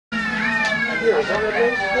Yeah, is that what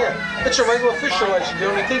it is? Yeah. It's a regular official license. The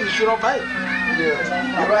only thing is you don't pay.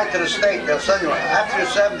 Yeah. You write to the state, they'll send you one. After you're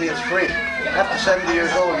 70, it's free. After 70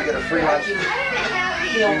 years old, you get a free license.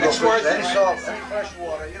 You can go fish any salt, any fresh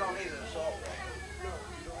water. You don't need it in salt water.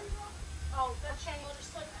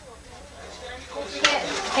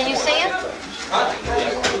 Can you see him?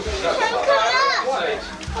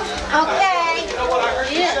 Okay.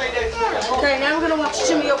 Okay, now we're gonna watch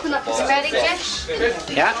Jimmy open up his. Ready, Jim?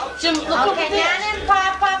 Yeah. Jim, look. Okay, Nana and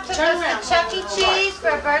Pop took us to Chuck E. Cheese for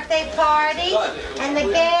a birthday party, and the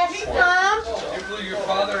gas pump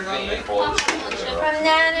from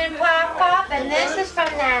Nana and Pop, and this is from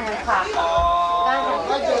Nana and Pop.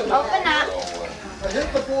 Open up. I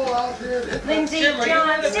hit the ball out here. Lindsay,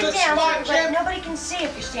 John, sit down. But nobody can see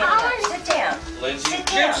if you're standing up. Sit down. Lindsay, Sit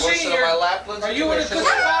down. sit on my lap, Lindsay. Are you in a good She's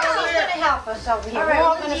spot over going there? to help us over here. All right, We're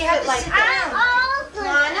all well, going to you have sit to like sit that.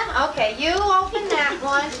 Lana, okay, you open that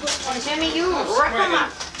one, and Jimmy, you rip them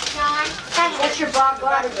up. John, That's your Bob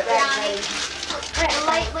Goddard bag. Johnny, the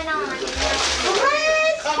light went on.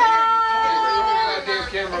 Let's go.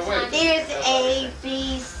 There's A,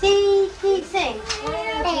 B, C, D, sing.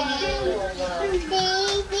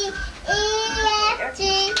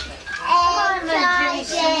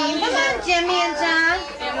 Come on, Jimmy and John.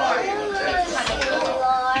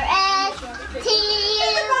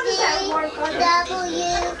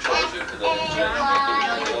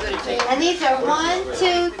 And these are 1,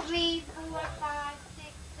 2, 3, 4, 5,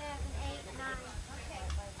 6, 7, 8, 9. Okay.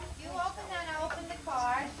 You open that, I open the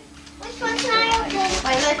card. Which one can I open?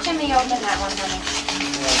 Wait, let Jimmy open that one, honey.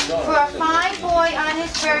 For a fine boy on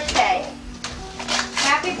his birthday.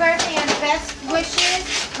 Happy birthday and best wishes.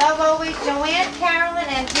 Love always, Joanne, Carolyn,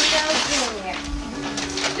 and Tito Jr.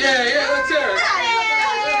 Yeah, let's hear it.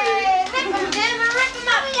 Hey, rip him, Jim, rip him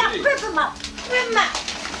up. Rip him up. Rip him up.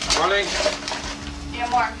 Running. Yeah,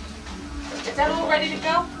 Mark. Is that all ready to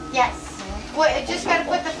go? Yes. Wait, just gotta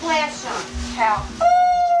put the flash on. How?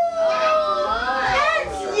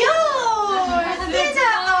 That's yours! Sit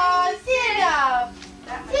up! Oh, sit up!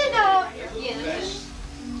 Sit up!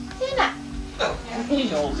 Sit up! He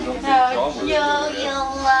holds it up. Oh, you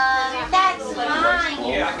love. That's mine,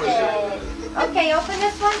 you said. Okay, open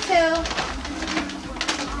this one too.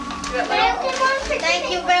 Thank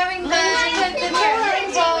you very much.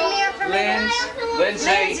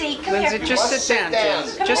 Lindsay, just sit down,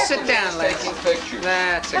 just sit down, Lindsay.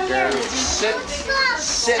 That's a girl. Sit.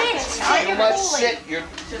 You must sit.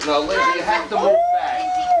 No, Lindsay, you have to move back.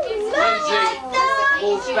 Lindsay,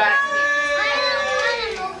 move back.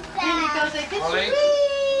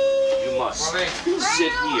 You must sit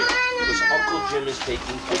here because Uncle Jim is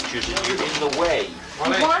taking pictures and you're in the way. He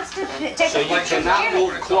wants to take So a you picture of cannot Jimmy.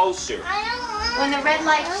 move closer. When the red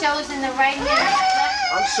light shows in the right hand,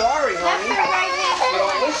 I'm sorry, left honey. or right hand. You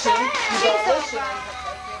don't listen. You don't listen.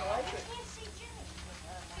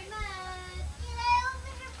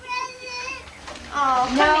 Oh,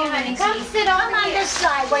 come here, honey. Come sit over I'm on here. this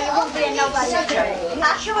side where you won't be in nobody's way.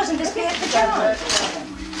 She wasn't this bad for John.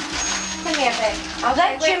 Come here, babe.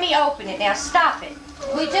 Let Jimmy open it now. Stop it.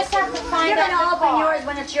 We just have to find You're out gonna the open card. yours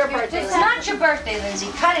when it's your birthday. It's not your birthday, Lindsay.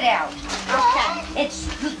 Cut it out. Okay. It's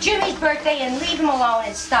Jimmy's birthday and leave him alone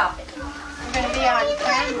and stop it. We're going to be on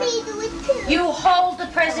camera. You hold the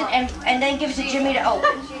present and then give it to Jimmy to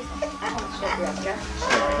open. Okay,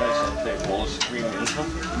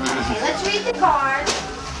 let's read the card.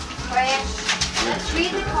 Crash. Let's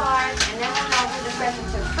read the card, and then we'll know who the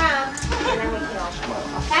presents are from, and then we can open them.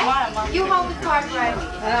 Okay? You hold the card right.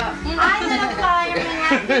 Hi, little fireman.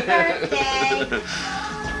 Happy birthday.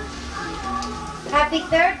 Happy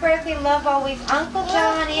third birthday, love always, Uncle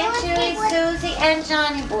John, Aunt Julie, Susie, and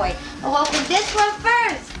Johnny Boy. We'll open this one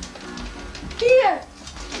first. Here.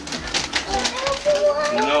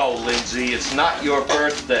 No, Lindsay, it's not your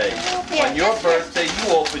birthday. On your birthday, you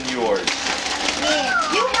open yours. Yeah.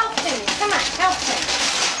 You help him. Come on, help him.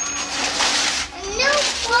 A new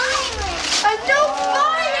fireman. A new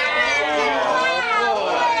fireman!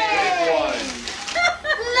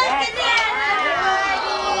 Look at that!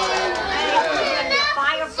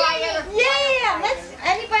 Yeah! Let's.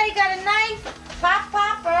 Anybody got a knife?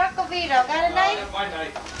 Pop or Uncle Vito? Got a knife? My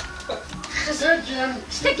knife.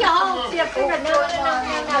 Stick your hole to your finger. No.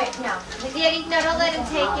 Daddy, no, don't let him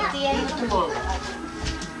take it, Daddy.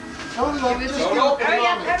 Don't open it. Hurry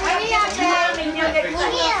up, Daddy.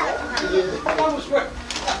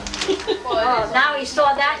 Oh, now he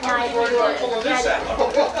saw that knife.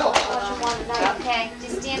 Okay,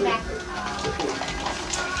 just stand back.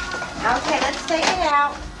 Okay, let's take it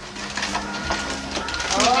out.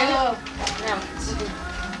 Oh.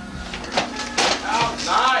 Oh,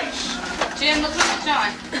 nice. Jim, look at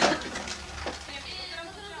John.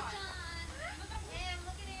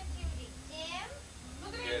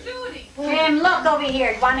 Look over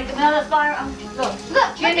here. Want to give another fire? Look,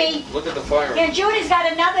 Jimmy. Look at the fire. Here, Judy's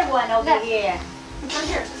got another one over here.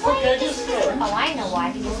 Oh, I know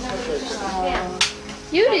why. Because nobody pushed the film.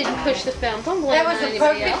 You didn't push the film. Don't blame That was a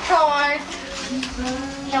anybody perfect else. card.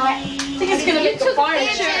 You know what? I think it's gonna be the fire. Here,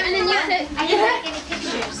 Jim. And then you said, I didn't make any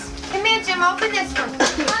pictures. Come here, Jim. Open this one.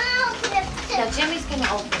 No, Jimmy's gonna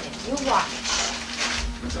open it. You watch.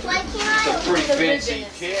 Why can't It's a I? pretty fancy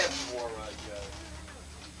camp for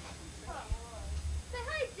Say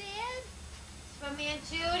hi, Dad. From Aunt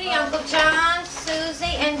Judy, Uncle John,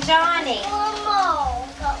 Susie, and Johnny. One more.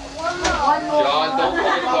 One more. John, don't pull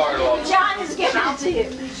the card off. John is giving it to you.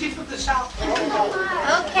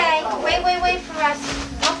 Okay, wait for us.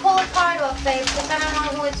 Don't pull a card off, babe, because I don't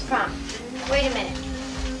know who it's from. Wait a minute.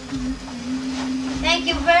 Thank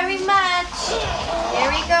you very much.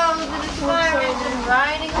 Here he goes with his fire engine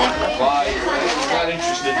riding away. Bye. He's not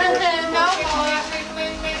interested in the rest. No more.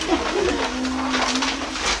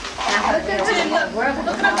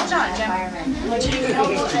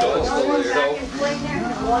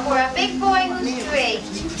 For a big boy who's 3,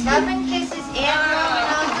 loving kisses, Aunt Roman,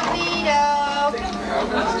 Uncle Vito.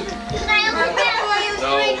 For a big boy who's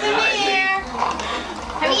 3, come here.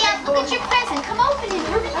 Hurry up, look at your present. Come open it.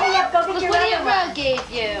 Hurry up, go get look your what other Aunt one. Ro gave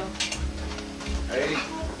you. Hey,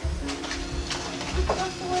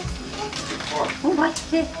 Oh, what's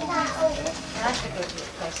this? That's a good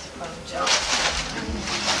place to put him, Joe.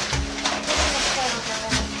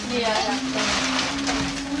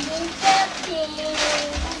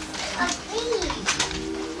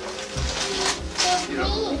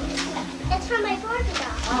 That's from my Barbie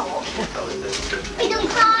doll. Oh, okay. New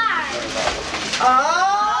car. Oh,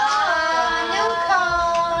 new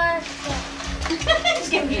car. It's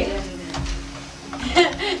gonna be it.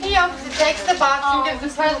 He opens it, takes the box, and gives the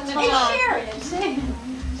present to Hey, John. Sharon.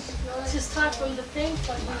 Just time from the thing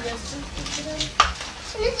for you yesterday.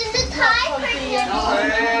 This is the tie for him.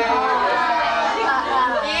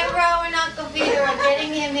 Aunt Ro and Uncle Vito are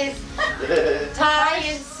getting him his tie,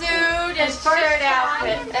 his suit, and shirt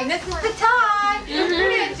outfit. And this is the tie. Come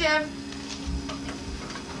here, Jim.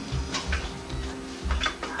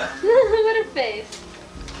 What a face.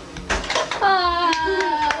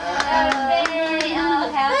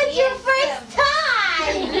 That's your first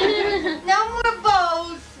tie. No more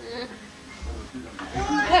bows.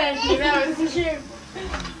 Thank you. That was cute.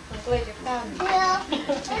 I'm glad you found it. Yeah.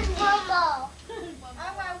 There's one more.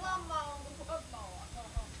 All right, one more.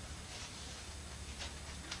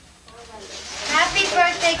 Happy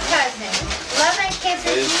birthday, cousin. Love and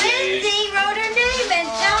kisses. Lindsay wrote her name and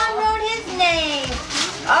John wrote his name.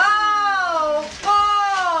 Oh,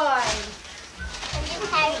 boy.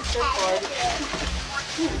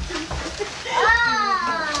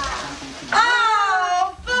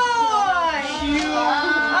 Oh, boy.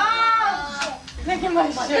 Oh. Look at my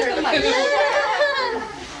shirt.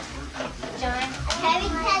 John.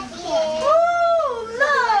 Ooh,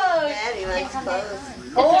 look. Daddy likes clothes.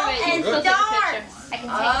 Oh, and We'll take a stars. I can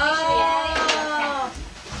take a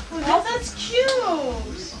picture. Oh, that's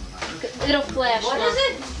cute. It'll flash. What is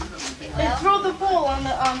it? Throw the ball on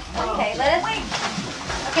the Okay, let us wait.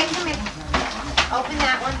 Okay, come here. Open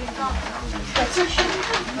that one. That's so cute.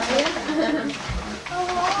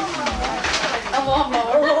 A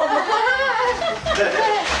lawnmower. I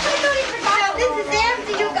totally forgot. This is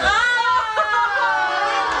after you. Oh!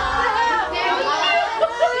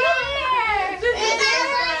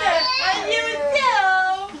 And you too.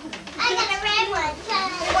 I got a red one.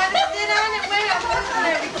 Want to sit on it? Wait, I'm looking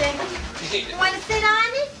at everything. You want to sit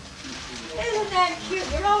on it? Isn't that cute?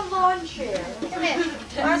 Your own lawn chair. Come here.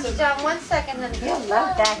 Marcia, John, 1 second, honey. You'll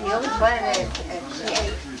love that. You always wanted it.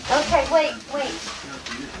 Okay, wait.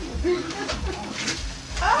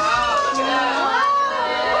 Oh!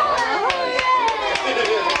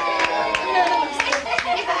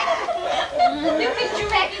 You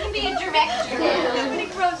can be a director. When he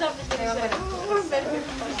grows up,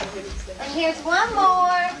 and here's one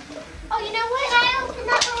more. Oh, you know what? I opened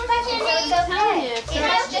up a present. It's okay. It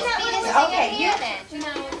must just be the thing Okay, in you. here then.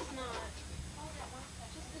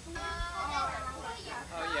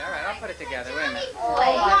 Oh yeah, all right. I'll put it together. Wait a minute.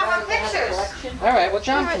 Wait, more pictures. All right. Well,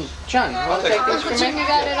 John, you want to take this from me? You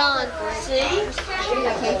got it on. See? Yeah, we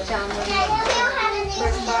don't have any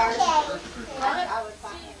cake.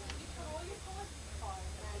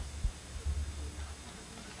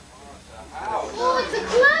 Oh, it's a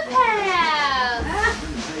clubhouse.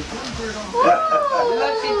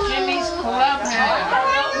 Look at Jimmy's clubhouse.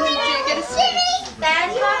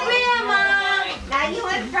 That's my grandma. Now you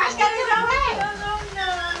want to brush that his own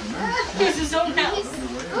house. Here's his own house.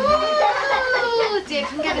 Ooh, Dick,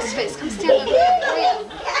 come get his face. Come stand over there.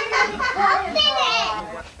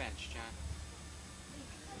 Bench, John.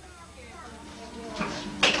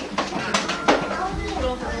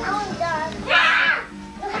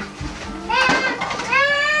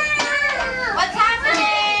 What's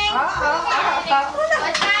happening?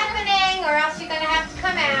 What's happening? Or else you're gonna have to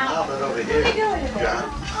come out. Outlet over here, John.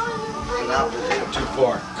 An outlet here. Too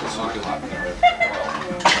far. You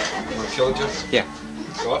want to kill it, Jim? Yeah.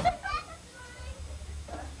 Go up.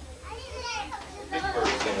 Come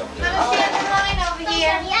and stand in line over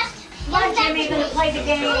here. Come on, Jimmy, you're gonna play the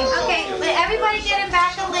game. Okay, everybody get him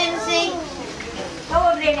back to Lindsay. Go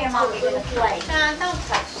over there, Mom, you're gonna play. John, don't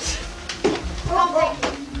touch it. Don't take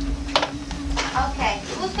it. Okay,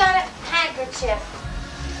 who's got a handkerchief?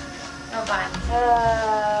 Nobody.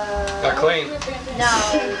 Got clean. No.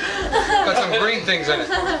 Got some green things in it.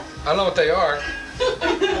 I don't know what they are.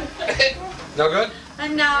 No good?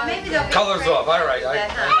 No, maybe they'll be Colors afraid off. All right. of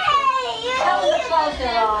that, huh? Close your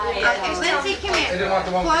eyes. Okay, Lindsay, come They here. didn't want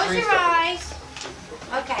the one with the Close green your stuff. eyes.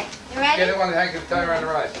 Okay, you Yeah, ready? they want to hang it tie around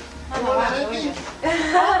their eyes.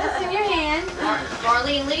 Hold this in your hand.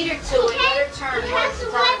 Marlene, lead her to it. Let her turn once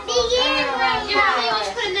it's on. Turn it around.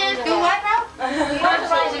 Do what, Ro? Close your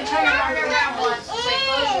eyes and turn Turn it it around once. Say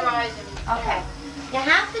close your eyes. Okay. You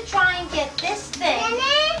have to try and get this thing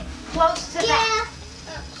close to that.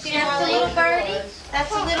 See, that's a little birdie? That's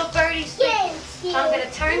a little birdie stick. So I'm going to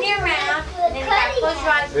turn you around, and then you got to close your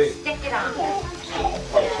eyes and stick it on. Want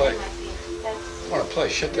to play? Want to play?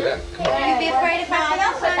 Shit to them. Come on. You'd be afraid if I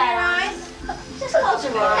said close your eyes? Just close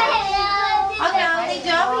your eyes. Okay, lead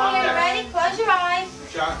you over here. Ready? Close your eyes.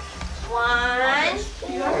 Shot. One.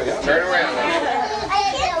 Turn around.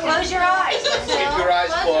 Close your eyes. Keep your eyes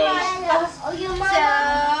closed. So,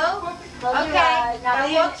 okay. Now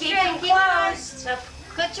look straight. Keep closed. So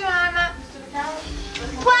put your arm up.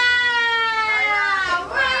 Wow!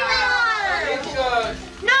 Right on!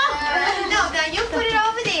 No, now you put it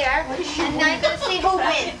over there, and now you're gonna see who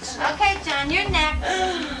wins. Okay, John, you're next.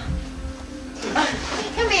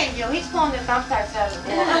 Come here, Joe. He's pulling the thumbtacks out of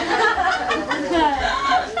there.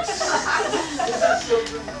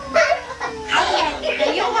 Okay,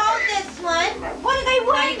 now you hold this one. What do they Now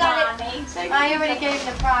want, you got Mommy? it. I already gave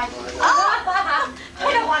him the prize. I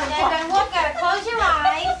don't want to And then look at it. Close your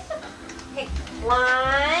eyes. Okay,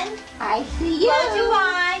 one. I see Close your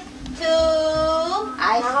eyes. Two.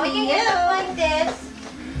 I Now hold see your hand you. up like this.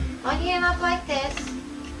 Hold your hand up like this.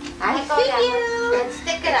 I Let go see that you. way. And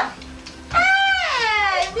stick it up.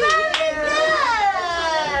 Hey, very good.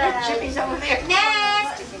 Jimmy's over there.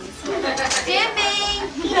 Next. Jimmy.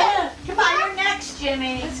 Come on, you're next,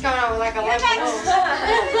 Jimmy. It's going over like a You're lemon. next. I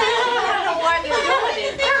don't know why you're doing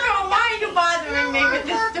it. I don't know why you're bothering me with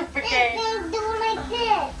this stupid game. No,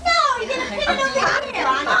 you're gonna pin it on the ear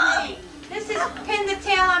on me. This is pin the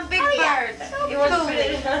tail on Big Bird. It was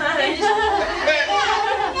Cooley.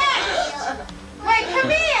 Wait, come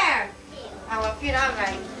here. Oh, if you're all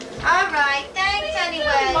right. All right, thanks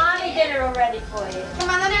anyway. Mommy did it already for you. Come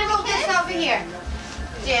on, let me move this over here.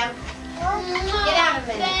 Jim, get out of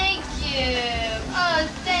it. Thank you. Oh,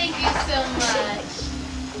 thank you so much,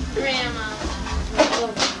 Grandma.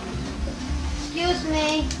 Excuse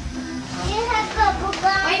me.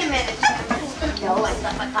 Wait a minute, Jim. No, I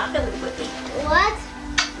got my pocketbook with me. What?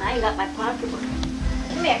 I got my pocketbook.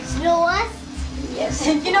 Come here. You know what? Yes.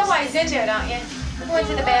 You know why he's in there, don't you? Go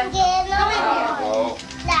into the bathroom. Come in here. Oh.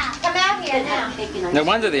 Come out here now. No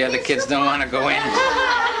wonder the other kids don't want to go in.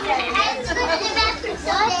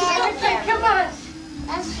 Come on.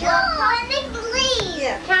 Carolyn.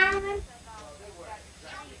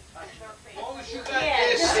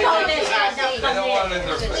 Just hold this. They don't want it in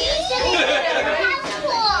their face.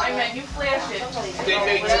 You flash it. They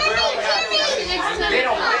make you really happy. They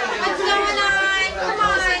don't What's going on? Come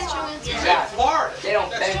on. Yeah, Florida. They don't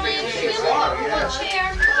bend Joanne, big can you in move Florida. the chair?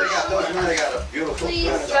 Those men, they got a beautiful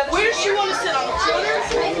planet. Where does she want to sit, on the corner?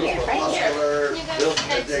 Muscular, built,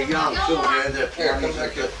 they're young too, man. They're 40s,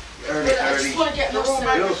 like early 30s. Want to get in the room.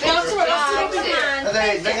 Beautiful. That's what I'm Come saying. on. And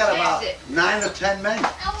they got about 9 or 10 men.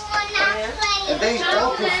 And they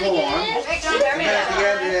all perform. And then at the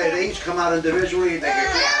end, they each come out individually. They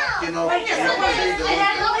get clapped, you know. Wait, just you know, what they do. they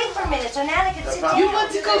had to wait for a minute, so now they can sit down. You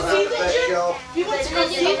want to go see the Best gym? show. You want to go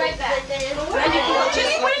see it? Right back.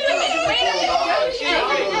 Just wait a minute, wait a minute.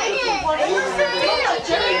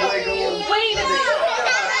 Wait a minute.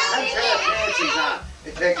 Panties on.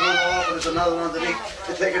 They take one off and there's another underneath.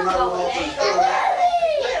 They take another off and put it on.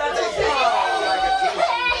 Like a team.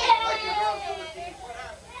 Like your girls do the team.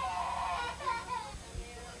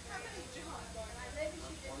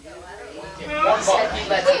 One buck.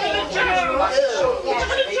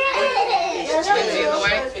 Lindsay in the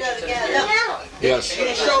way? Yes.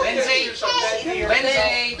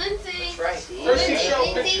 Lindsay,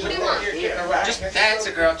 show pictures of her here getting around. That's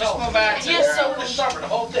a girl. Just move out to the Yes, girl. so this summer, the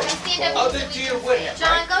whole thing. Oh, the deer with him.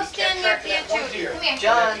 John, go stand here for your truth. Come here.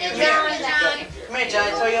 John, John. come here,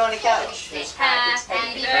 John. Throw you on the couch.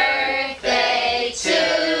 Happy birthday to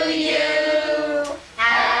you.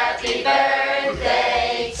 Happy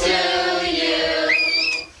birthday to you.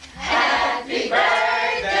 Happy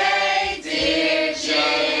birthday, dear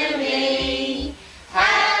Jimmy.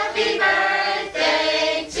 Happy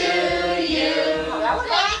birthday to you.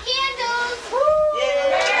 Light candles.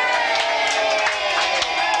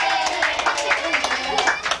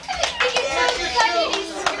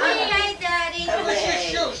 Okay, Daddy. Where's your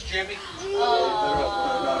shoes, Jimmy?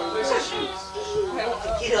 Where's his shoes?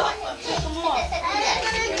 Get up.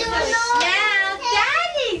 Now,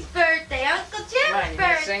 Daddy's birthday. Uncle Jim's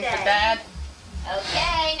birthday. Sing for Dad.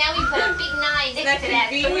 Okay, now we put a big 9 next to that.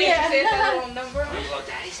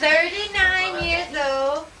 39 years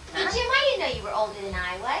old. Hey, Jim, I didn't know you were older than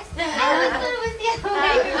I was. I thought it was the other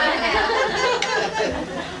way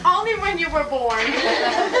around. Only when you were born.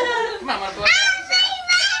 Come on, wanna blow Daddy's out?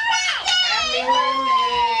 Happy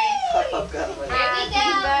birthday. Here we go.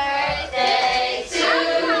 Birthday to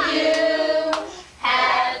you.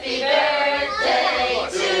 Happy birthday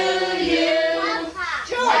to you.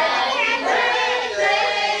 Happy birthday,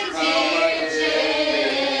 dear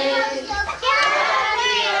Jim.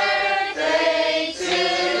 Happy birthday to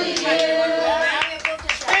you.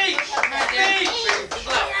 Speech!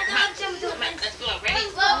 Let's blow. Ready?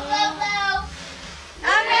 Blow, blow, blow.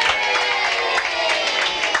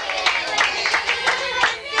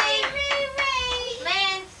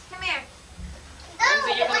 Lance, come here.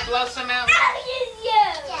 Lindsay, you gonna blow some out?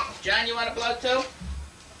 John, you wanna blow too?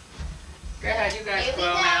 Go ahead, you guys Here we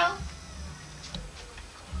blow out. go.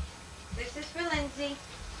 This is for Lindsay.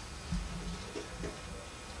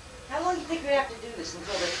 How long do you think we have to do this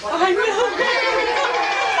until the 20th? This is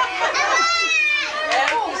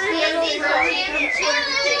for Jim.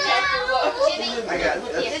 Jimmy. I got it.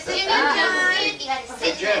 This is Jimmy. You had to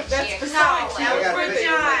sit Jim. next to your No, that was for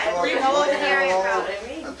John. Hold the hearing roll.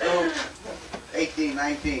 Until 18,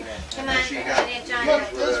 19. Come on, She come got on, John.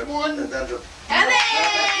 this one.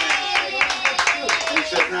 He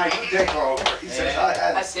said, now you take over. He says, I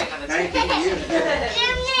had 19 years.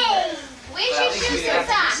 Jimmy. Where's your shoes and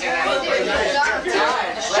socks?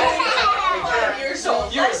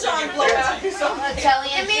 Tell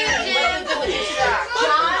Come here, Jim.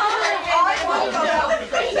 John.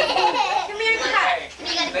 Come here, cut.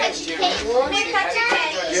 You gotta cut your cake. Come here, cut your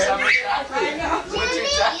cake.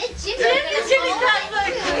 Jimmy, cut,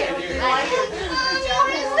 look.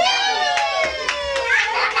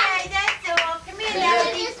 Okay, that's all. Come here,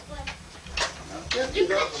 Daddy. You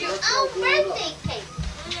cut your own birthday cake.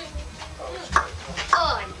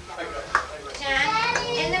 Oh, John,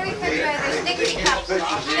 in the refrigerator, there's Dixie cups. Next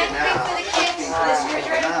thing for the kids, this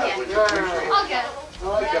refrigerator. I'll go.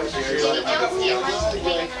 Jimmy, don't see it once you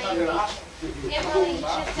pay $9. Emily, you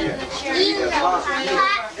should sit in the chair.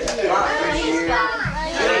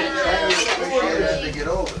 To get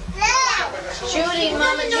over. Judy,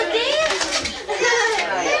 Mama, no dance.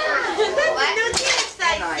 What? No dance, I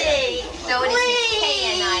see. So it is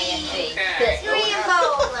K-N-I-F-E.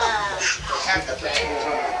 Triambola.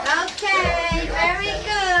 Okay, very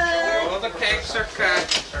good. All the cakes are cut.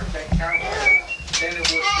 Then it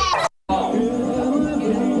was